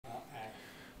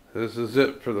This is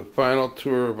it for the final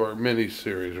tour of our mini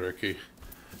series, Ricky.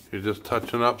 You're just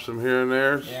touching up some here and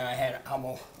there. Yeah, I had a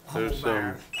humble There's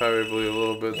barn. some, probably a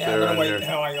little bit Yeah, there. I'm on gonna wait there.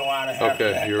 until I go out of here.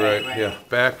 Okay, you're right. Yeah,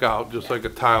 back out just like a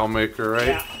tile maker, right?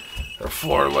 Yeah. Or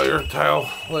floor layer,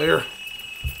 tile layer.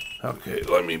 Okay,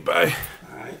 let me buy.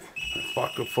 Alright.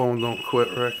 Fuck the phone, don't quit,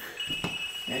 Rick.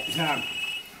 It's on.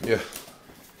 Yeah,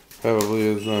 probably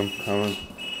is coming.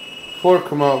 Floor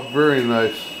come out very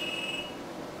nice.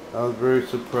 I was very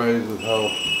surprised with how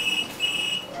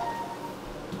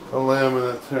the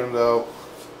laminate turned out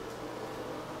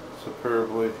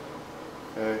superbly.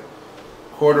 Okay,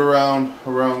 quarter round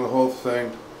around the whole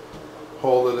thing,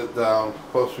 holding it down.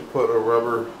 Plus we put a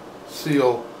rubber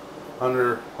seal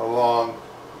under along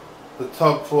the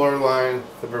tub floor line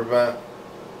to prevent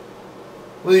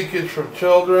leakage from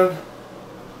children.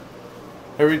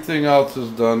 Everything else is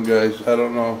done, guys. I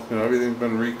don't know, everything's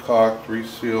been recaulked,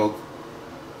 resealed.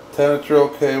 Tenants are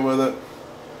okay with it.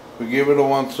 We give it a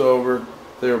once over.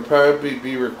 They'll probably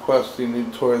be requesting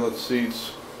new toilet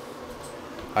seats.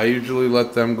 I usually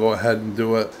let them go ahead and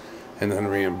do it and then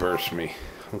reimburse me,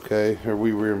 okay? Or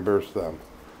we reimburse them.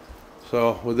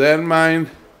 So with that in mind,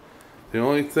 the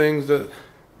only things that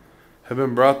have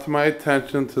been brought to my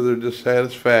attention to their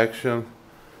dissatisfaction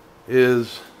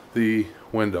is the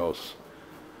windows.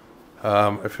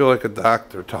 I feel like a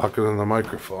doctor talking in the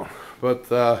microphone, but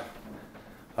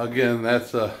again,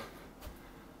 that's a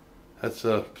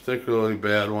particularly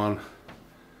bad one.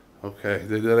 Okay,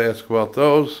 they did ask about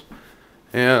those,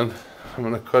 and I'm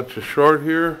gonna cut you short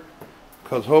here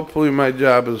because hopefully my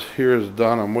job is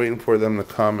done. I'm waiting for them to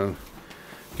come and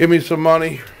give me some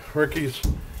money. Ricky's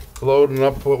loading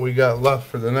up what we got left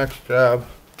for the next job.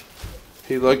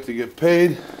 He'd like to get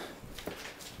paid.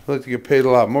 I'd like to get paid a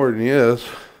lot more than he is,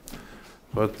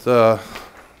 but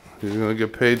he's gonna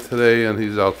get paid today and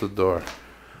he's out the door.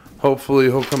 Hopefully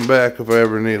he'll come back if I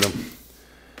ever need him.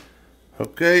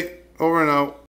 Okay, over and out.